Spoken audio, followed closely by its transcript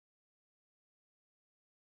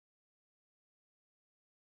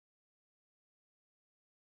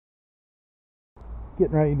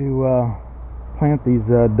Getting ready to plant these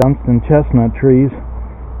Dunstan chestnut trees.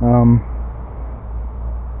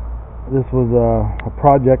 This was a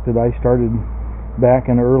project that I started back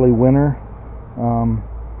in early winter.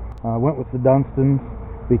 I went with the Dunstans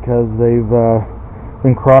because they've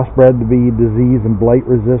been crossbred to be disease and blight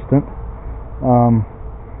resistant.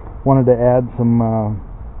 Wanted to add some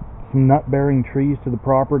nut-bearing trees to the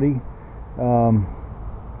property.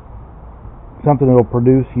 Something that'll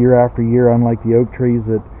produce year after year, unlike the oak trees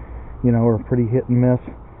that, you know, are pretty hit and miss.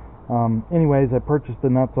 Anyways, I purchased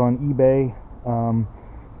the nuts on eBay,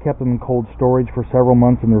 kept them in cold storage for several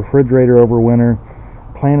months in the refrigerator over winter,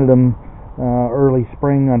 planted them early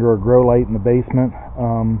spring under a grow light in the basement.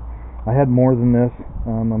 I had more than this.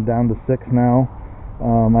 I'm down to 6 now.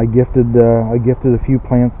 I gifted a few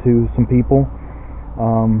plants to some people,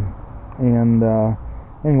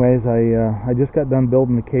 anyways, I just got done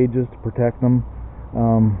building the cages to protect them.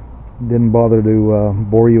 Didn't bother to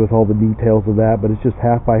bore you with all the details of that, but it's just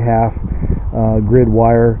half by half grid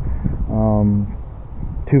wire,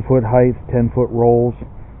 2-foot height, 10-foot rolls.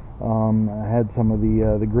 I had some of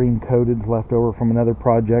the green coateds left over from another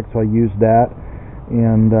project, so I used that.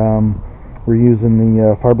 And we're using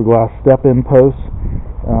the fiberglass step-in posts.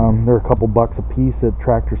 They're a couple bucks a piece at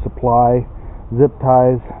Tractor Supply. Zip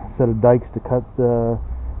ties, set of dikes to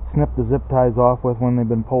snip the zip ties off with when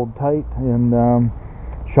they've been pulled tight, and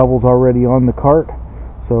shovels already on the cart.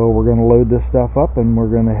 So we're going to load this stuff up and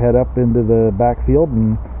we're going to head up into the backfield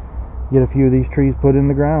and get a few of these trees put in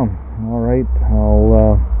the ground. Alright,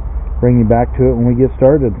 I'll bring you back to it when we get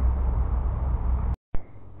started.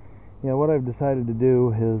 Yeah, what I've decided to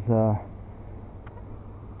do is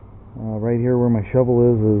right here where my shovel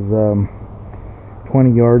is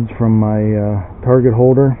 20 yards from my target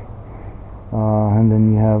holder, and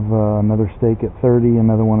then you have another stake at 30,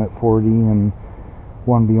 another one at 40, and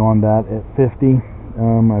one beyond that at 50.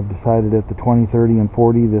 I've decided at the 20, 30, and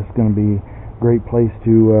 40 this is going to be a great place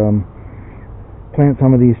to plant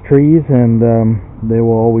some of these trees, and they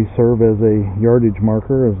will always serve as a yardage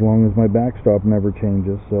marker as long as my backstop never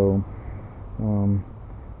changes. So I'm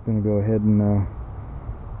going to go ahead and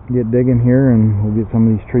get digging here, and we'll get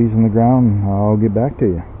some of these trees in the ground, and I'll get back to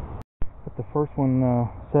you. Got the first one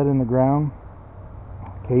set in the ground,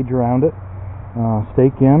 cage around it,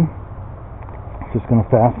 stake in. Just going to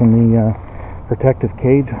fasten the protective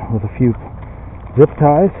cage with a few zip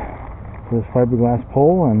ties to this fiberglass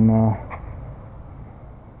pole, and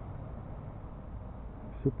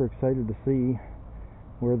super excited to see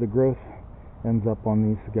where the growth ends up on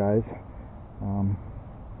these guys.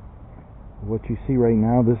 What you see right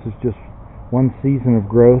now, this is just one season of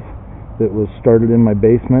growth that was started in my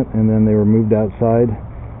basement, and then they were moved outside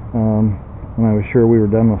when I was sure we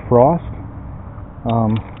were done with frost,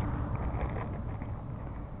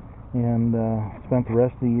 and spent the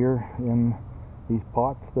rest of the year in these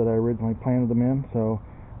pots that I originally planted them in. So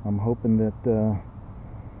I'm hoping that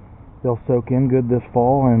they'll soak in good this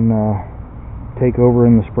fall and take over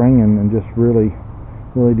in the spring and just really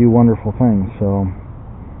do wonderful things. So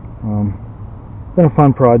it's been a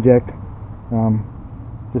fun project.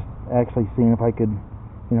 Just actually seeing if I could,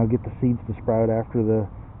 you know, get the seeds to sprout after the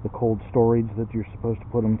cold storage that you're supposed to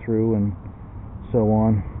put them through, and so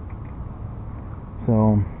on.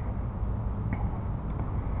 So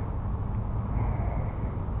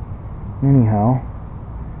anyhow,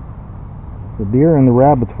 the deer and the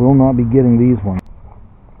rabbits will not be getting these ones.